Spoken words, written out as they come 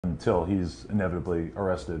until he's inevitably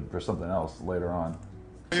arrested for something else later on.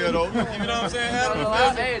 Yeah, though, you know what I'm saying?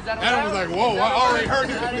 Adam was like, whoa, I already heard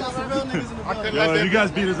this. Yo, you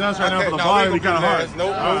guys beat his ass right now for the volume. Kind of hard.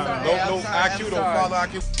 No, EyeQ, don't follow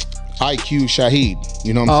EyeQ. EyeQ, Shahid,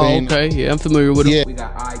 you know what I'm saying? Okay, yeah, I'm familiar with him. Yeah. We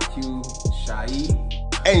got EyeQ,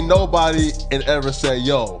 Shahid. Ain't nobody ever said,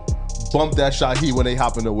 yo, bump that Shahid when they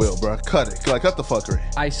hop in the wheel, bro. Cut it. Like, cut the fuckery.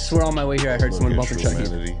 I swear on my way here I heard someone bumping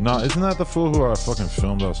Shahid. No, isn't that the fool who I fucking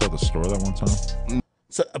filmed outside the store that one time?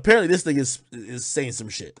 So apparently this thing is saying some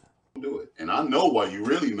shit. Do it. And I know why you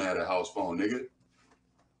really mad at House Phone, nigga.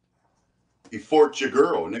 He forked your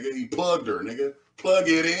girl, nigga. He plugged her, nigga. Plug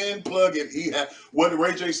it in, plug it. He had, what did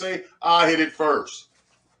Ray J say? I hit it first.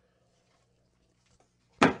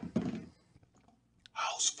 House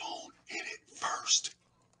Phone hit it first.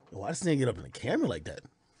 Why does this thing get up in the camera like that?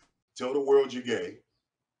 Tell the world you're gay.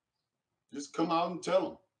 Just come out and tell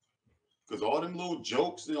them. Because all them little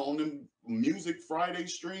jokes on them Music Friday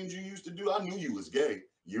streams you used to do, I knew you was gay.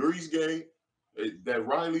 Yuri's gay. That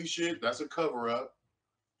Riley shit, that's a cover-up.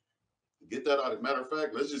 Get that out. Matter of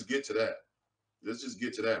fact, let's just get to that. Let's just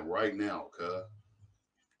get to that right now, cuz.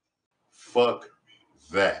 Fuck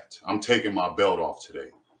that. I'm taking my belt off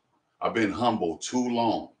today. I've been humble too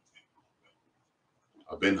long.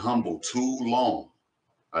 I've been humble too long.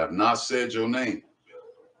 I have not said your name.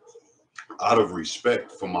 Out of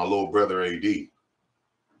respect for my little brother AD.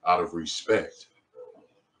 Out of respect.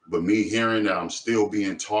 But me hearing that I'm still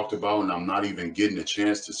being talked about and I'm not even getting a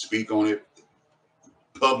chance to speak on it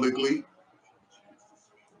publicly,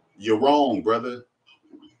 you're wrong, brother.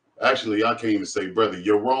 Actually, I can't even say brother.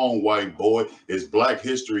 You're wrong, white boy. It's Black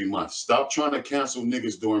History Month. Stop trying to cancel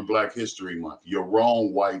niggas during Black History Month. You're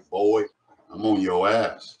wrong, white boy. I'm on your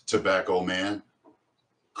ass, tobacco man,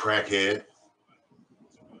 crackhead,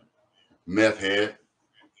 meth head,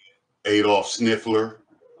 Adolf Sniffler.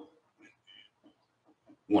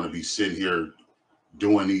 Want to be sitting here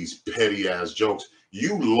doing these petty ass jokes.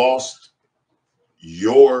 You lost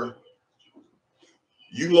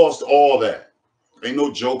all that. Ain't no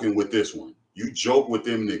joking with this one. You joke with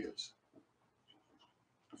them niggas.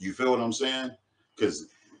 You feel what I'm saying? Because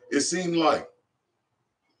it seemed like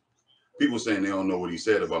people saying they don't know what he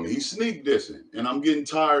said about me. He sneak dissing, and I'm getting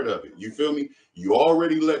tired of it. You feel me? You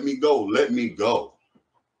already let me go. Let me go.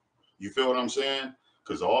 You feel what I'm saying?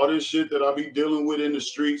 Because all this shit that I be dealing with in the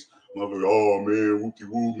streets, I'm like, oh man,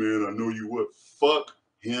 whoopty-whoop, man, I know you would. Fuck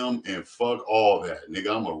him and fuck all that. Nigga,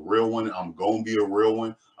 I'm a real one. I'm going to be a real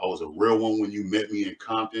one. I was a real one when you met me in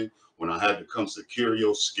Compton, when I had to come secure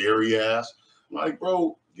your scary ass. I'm like,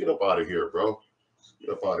 bro, get up out of here, bro. Get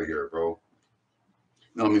up out of here, bro.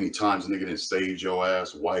 You know how many times nigga done saved your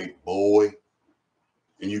ass, white boy?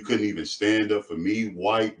 And you couldn't even stand up for me,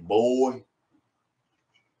 white boy?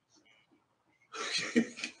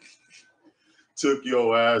 Took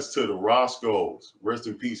your ass to the Roscoe's. Rest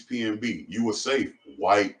in peace, PNB. You were safe,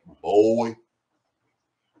 white boy.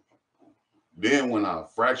 Then when I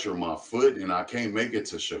fractured my foot and I can't make it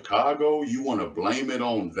to Chicago, you want to blame it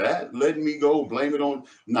on that? Letting me go, blame it on...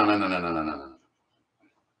 No.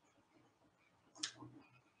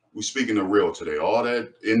 We're speaking the real today. All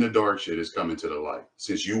that in the dark shit is coming to the light.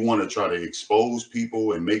 Since you want to try to expose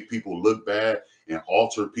people and make people look bad and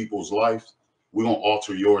alter people's lives, we're going to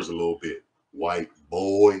alter yours a little bit, white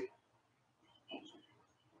boy.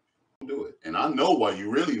 Do it. And I know why you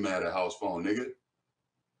really mad at House Phone, nigga.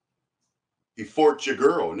 He forked your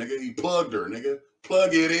girl, nigga. He plugged her, nigga.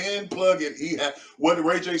 Plug it in, plug it. He had, what did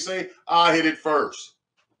Ray J say? I hit it first.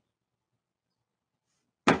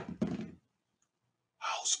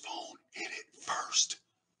 House Phone hit it first.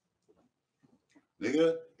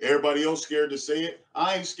 Nigga, everybody else scared to say it.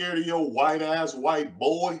 I ain't scared of your white ass white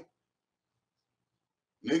boy.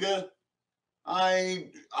 Nigga,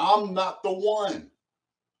 I'm not the one.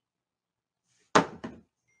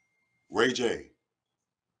 Ray J,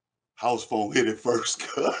 House Phone hit it first.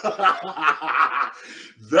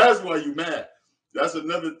 That's why you mad. That's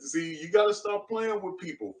another, see, you got to stop playing with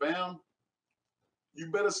people, fam.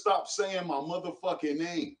 You better stop saying my motherfucking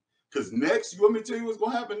name. Because next, you want me to tell you what's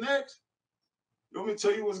going to happen next? You want me to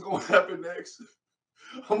tell you what's going to happen next?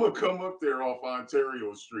 I'm going to come up there off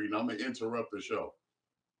Ontario Street and I'm going to interrupt the show.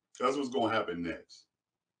 That's what's going to happen next.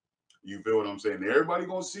 You feel what I'm saying? Everybody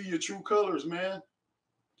going to see your true colors, man.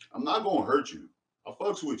 I'm not going to hurt you. I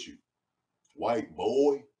fucks with you, white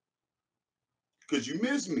boy. Because you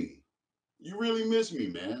miss me. You really miss me,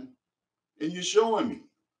 man. And you're showing me.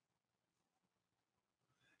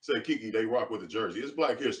 Say, Kee Kee, they rock with the jersey. It's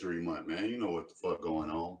Black History Month, man. You know what the fuck going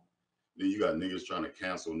on. Then you got niggas trying to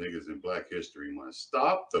cancel niggas in Black History Month.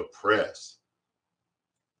 Stop the press.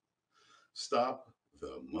 Stop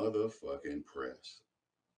the motherfucking press.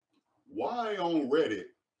 Why on Reddit,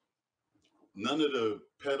 none of the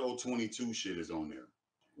pedo22 shit is on there?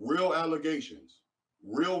 Real allegations,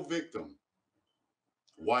 real victim,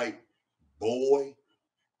 white boy.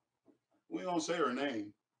 We don't say her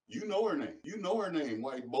name. You know her name. You know her name,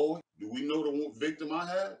 white boy. Do we know the victim I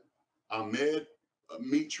had? Ahmed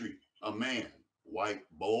Mitri, a man, white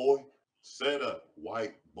boy. Set up,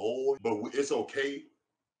 white boy. But it's okay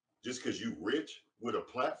just because you rich with a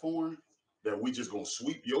platform that we just gonna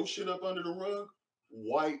sweep your shit up under the rug?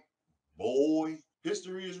 White boy.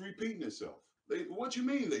 History is repeating itself. What you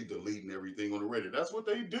mean they deleting everything on the Reddit? That's what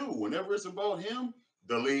they do. Whenever it's about him,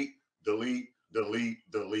 delete, delete, delete,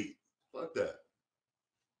 delete. Fuck that.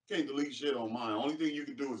 Can't delete shit on mine. Only thing you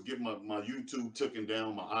can do is get my YouTube taken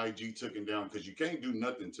down, my IG taken down, because you can't do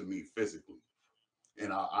nothing to me physically.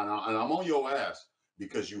 And I'm on your ass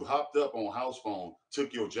because you hopped up on house phone,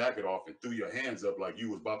 took your jacket off, and threw your hands up like you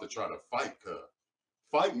was about to try to fight, cuz.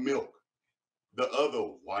 Fight Milk, the other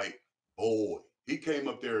white boy. He came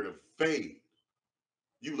up there to fade.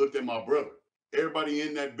 You looked at my brother. Everybody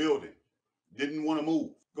in that building didn't want to move.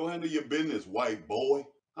 Go handle your business, white boy.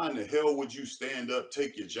 How in the hell would you stand up,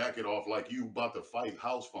 take your jacket off like you about to fight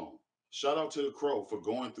house phone? Shout out to the Crow for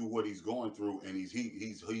going through what he's going through, and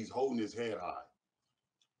he's holding his head high.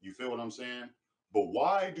 You feel what I'm saying? But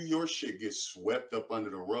why do your shit get swept up under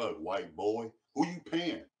the rug, white boy? Who you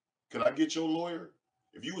paying? Could I get your lawyer?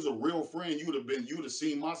 If you was a real friend, you would have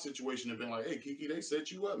seen my situation and been like, hey, Kee Kee, they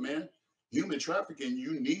set you up, man. Human trafficking,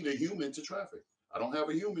 you need a human to traffic. I don't have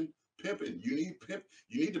a human. Pimping. You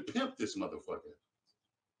need to pimp this motherfucker.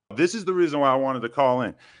 This is the reason why I wanted to call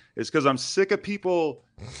in. It's because I'm sick of people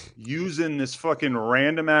using this fucking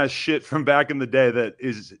random ass shit from back in the day that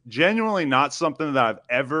is genuinely not something that I've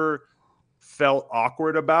ever felt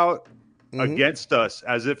awkward about against us,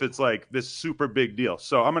 as if it's like this super big deal.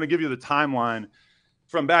 So I'm going to give you the timeline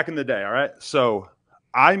from back in the day. All right. So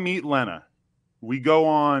I meet Lena. We go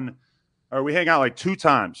on, or we hang out like 2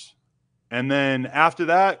 times. And then after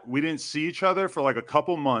that, we didn't see each other for like a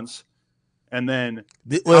couple months. And then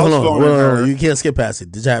wait, hold on. You can't skip past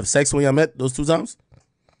it. Did you have sex when y'all met those 2 times?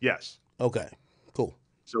 Yes. Okay, cool.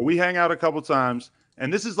 So we hang out a couple times.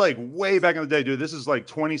 And this is like way back in the day, dude. This is like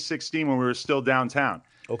 2016 when we were still downtown.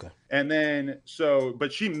 Okay. And then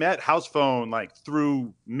but she met House Phone like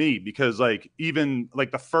through me, because like even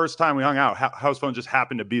like the first time we hung out, House Phone just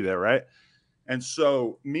happened to be there, right? And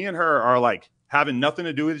so me and her are like having nothing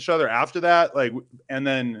to do with each other after that. Like, and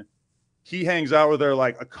then he hangs out with her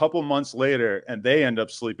like a couple months later, and they end up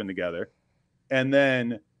sleeping together. And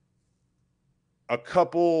then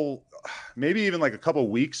maybe even like a couple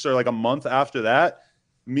weeks or like a month after that,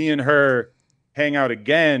 me and her hang out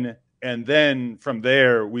again. And then from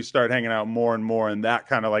there, we start hanging out more and more. And that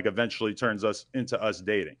kind of like eventually turns us into us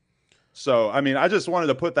dating. So, I mean, I just wanted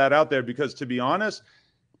to put that out there because, to be honest,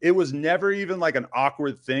 it was never even like an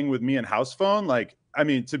awkward thing with me and House Phone. Like, I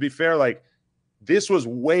mean, to be fair, like this was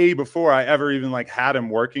way before I ever even like had him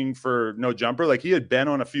working for No Jumper. Like he had been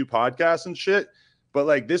on a few podcasts and shit, but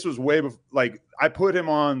like this was way before, like I put him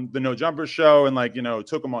on the No Jumper show and like, you know,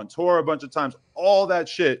 took him on tour a bunch of times. All that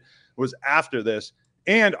shit was after this.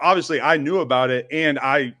 And obviously I knew about it, and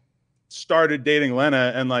I started dating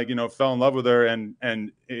Lena and like, you know, fell in love with her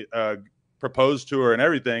and proposed to her and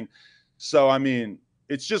everything. So, I mean,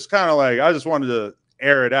 it's just kind of like, I just wanted to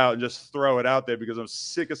air it out and just throw it out there because I'm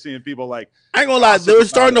sick of seeing people like. I ain't gonna lie, they were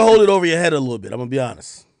starting to hold it over your head a little bit. I'm gonna be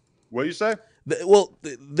honest. What do you say?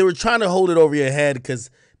 They were trying to hold it over your head because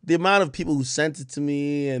the amount of people who sent it to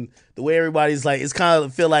me and the way everybody's like, it's kind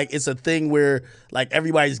of feel like it's a thing where like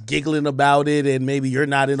everybody's giggling about it and maybe you're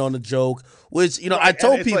not in on the joke, which, you know, I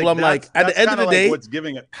told people, I'm like, at the end of the day, what's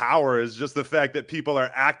giving it power is just the fact that people are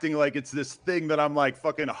acting like it's this thing that I'm like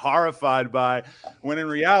fucking horrified by, when in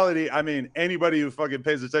reality, I mean, anybody who fucking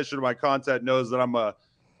pays attention to my content knows that I'm a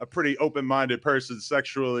pretty open-minded person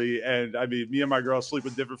sexually. And I mean, me and my girl sleep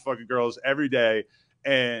with different fucking girls every day.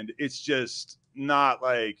 And it's just not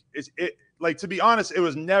like like, to be honest, it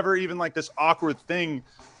was never even like this awkward thing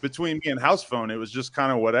between me and House Phone. It was just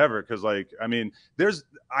kind of whatever. Cause like, I mean,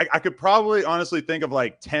 I could probably honestly think of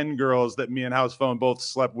like 10 girls that me and House Phone both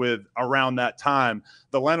slept with around that time.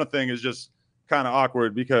 The Lena thing is just kind of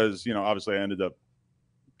awkward because, you know, obviously I ended up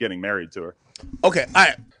getting married to her. Okay. All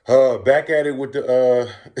right. Back at it with the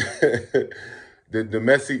the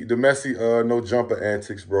messy No Jumper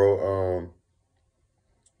antics, bro.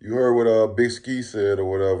 You heard what Big Ski said or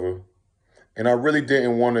whatever. And I really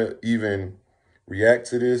didn't want to even react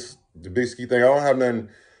to this, the Big Ski thing. I don't have nothing.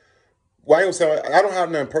 Well, I don't have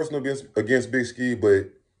nothing personal against Big Ski, but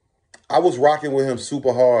I was rocking with him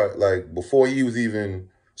super hard, like before he was even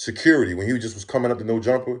security, when he just was coming up to No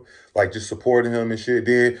Jumper, like just supporting him and shit.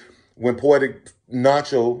 Then when Poetic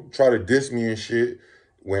Nacho tried to diss me and shit,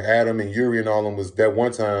 when Adam and Yuri and all them was that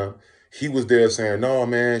one time, he was there saying, no,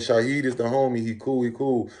 man, Shahid is the homie. He cool, he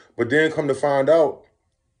cool. But then come to find out,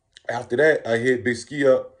 after that, I hit Big Ski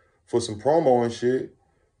up for some promo and shit.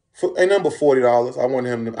 Ain't nothing but $40. I wanted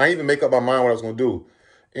him to, I didn't even make up my mind what I was going to do.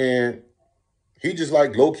 And he just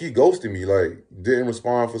like low-key ghosted me, like didn't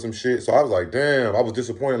respond for some shit. So I was like, damn, I was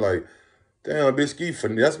disappointed. Like, damn, Big Ski, he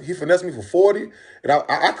finessed me for 40. And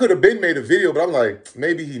I could have been made a video, but I'm like,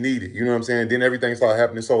 maybe he needed, you know what I'm saying? Then everything started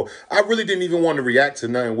happening. So I really didn't even want to react to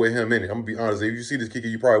nothing with him in it. I'm going to be honest. If you see this, Kee Kee,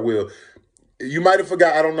 you probably will. You might have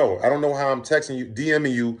forgot. I don't know. I don't know how I'm texting you,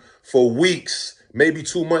 DMing you for weeks, maybe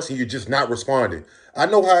 2 months, and you're just not responding. I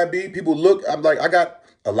know how it be. People look, I'm like, I got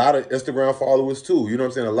a lot of Instagram followers too. You know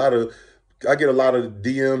what I'm saying? I get a lot of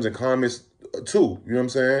DMs and comments too. You know what I'm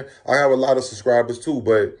saying? I have a lot of subscribers too,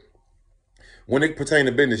 but when it pertains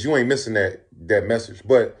to business, you ain't missing that message.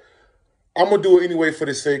 But I'm going to do it anyway for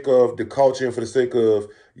the sake of the culture and for the sake of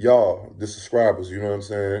y'all, the subscribers, you know what I'm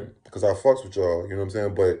saying? Because I fucks with y'all, you know what I'm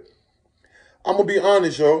saying? But I'm going to be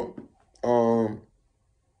honest, yo.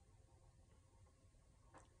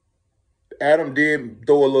 Adam did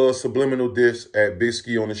throw a little subliminal diss at Big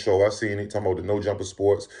Ski on the show. I seen it, talking about the No Jumper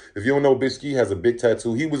Sports. If you don't know, Big Ski has a big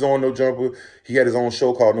tattoo. He was on No Jumper. He had his own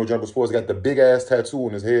show called No Jumper Sports. He got the big-ass tattoo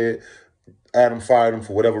on his head. Adam fired him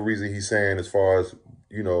for whatever reason he's saying, as far as,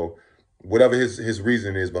 you know, whatever his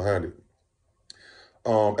reason is behind it.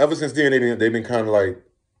 Ever since then, they've been kind of like,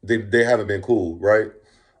 they haven't been cool, right?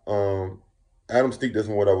 Adam sneaked this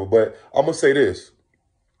and whatever. But I'm going to say this.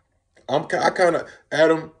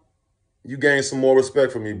 Adam, you gained some more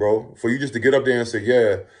respect for me, bro. For you just to get up there and say,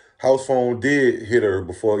 yeah, house phone did hit her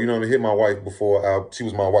before, you know what I mean, hit my wife before she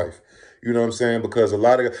was my wife. You know what I'm saying? Because a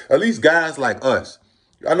lot of, at least guys like us,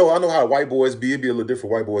 I know how white boys be. It'd be a little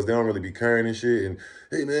different. White boys, they don't really be caring and shit. And,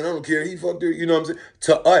 hey, man, I don't care. He fucked her. You know what I'm saying?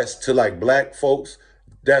 To us, to like black folks,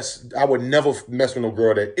 I would never mess with no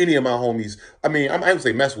girl that any of my homies, I wouldn't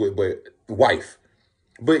say mess with, but wife.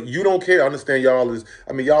 But you don't care. I understand y'all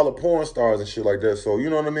y'all are porn stars and shit like that. So, you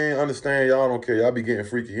know what I mean? I understand y'all don't care. Y'all be getting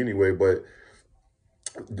freaky anyway. But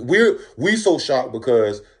we so shocked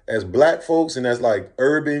because as black folks and as like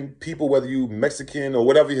urban people, whether you Mexican or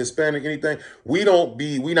whatever, Hispanic, anything, we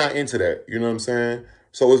not into that. You know what I'm saying?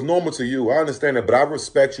 So it's normal to you. I understand that, but I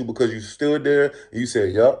respect you because you stood there and you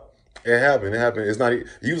said, yup, it happened. It happened. It's not,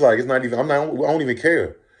 you was like, it's not even, I don't even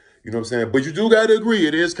care. You know what I'm saying? But you do got to agree.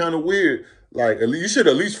 It is kind of weird. Like, you should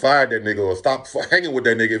at least fire that nigga or stop hanging with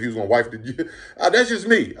that nigga if he was gonna wife you. That's just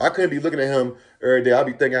me. I couldn't be looking at him every day. I'd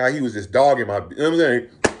be thinking how he was just dogging my, you know what I'm saying?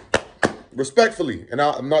 Respectfully. And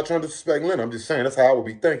I'm not trying to disrespect Lynn. I'm just saying that's how I would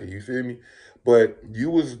be thinking. You feel me? But you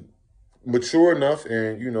was mature enough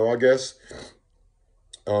and, you know, I guess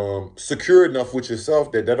secure enough with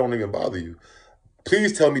yourself that don't even bother you.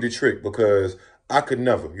 Please tell me the trick because I could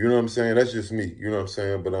never. You know what I'm saying? That's just me. You know what I'm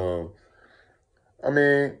saying? But,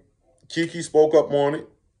 Kee Kee spoke up on it.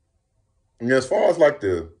 And as far as like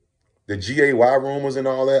the GAY rumors and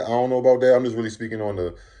all that, I don't know about that. I'm just really speaking on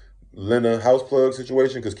the Lena house plug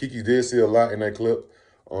situation because Kee Kee did see a lot in that clip.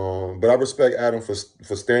 But I respect Adam for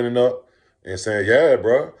standing up and saying, yeah,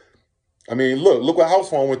 bro. Look what house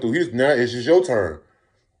phone went through. Now it's just your turn.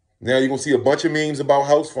 Now you're going to see a bunch of memes about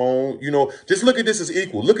house phone. You know, just look at this as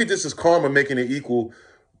equal. Look at this as karma making it equal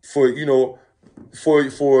for, you know, for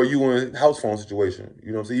you in house phone situation.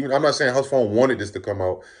 You know what I'm saying? I'm not saying house phone wanted this to come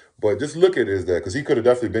out, but just look at it as that because he could have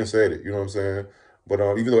definitely been said it. You know what I'm saying? But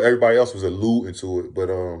even though everybody else was alluding to it, but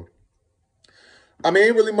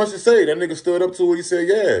ain't really much to say. That nigga stood up to it. He said,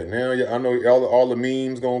 yeah. Now I know all the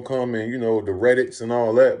memes gonna come and you know the Reddits and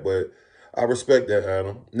all that, but I respect that,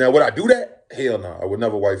 Adam. Now would I do that? Hell no. I would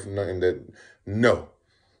never wife nothing that. No.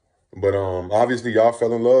 But obviously y'all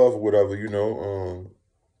fell in love or whatever. You know.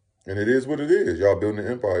 And it is what it is. Y'all building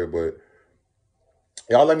an empire, but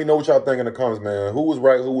y'all let me know what y'all think in the comments, man. Who was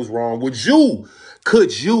right? Who was wrong?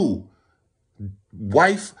 Could you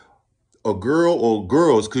wife a girl or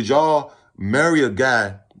girls? Could y'all marry a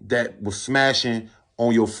guy that was smashing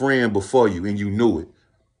on your friend before you and you knew it?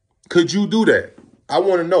 Could you do that? I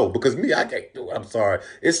want to know because me, I can't do it. I'm sorry.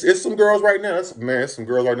 It's some girls right now. It's some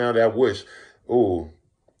girls right now that I wish. Oh,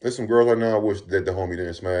 there's some girls right now I wish that the homie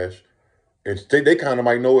didn't smash. And they kind of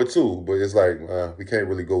might know it too, but it's like we can't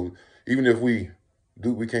really go. Even if we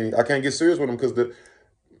do, we can't. I can't get serious with him because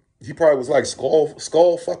he probably was like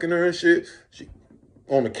skull fucking her and shit. She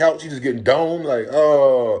on the couch, she just getting domed like,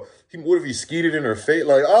 oh, What if he skeeted in her face?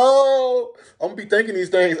 Like, oh, I'm gonna be thinking these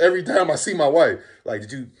things every time I see my wife. Like,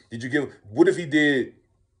 did you give? What if he did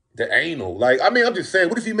the anal? Like, I mean, I'm just saying.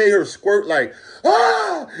 What if he made her squirt? Like,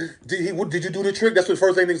 ah, did you do the trick? That's what the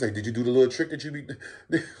first thing niggas say. Did you do the little trick that you be?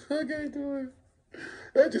 I can't do it.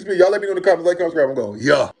 That's just me. Y'all let me know in the comments. Like, subscribe. I'm going,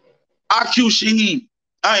 yeah. EyeQ Shahid.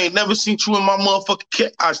 I ain't never seen you in my motherfucking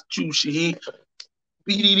cat. EyeQ Shahid.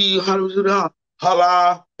 BDD,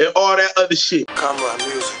 holla, and all that other shit. Camera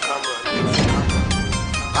music.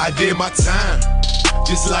 I did my time,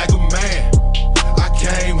 just like a man. I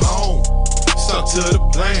came home, stuck to the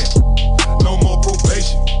plan. No more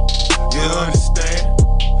probation, you understand?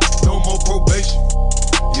 No more probation,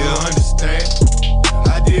 you understand?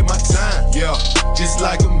 I did my time, yeah, just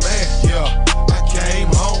like a man, yeah. I came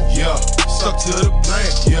home, yeah, stuck to the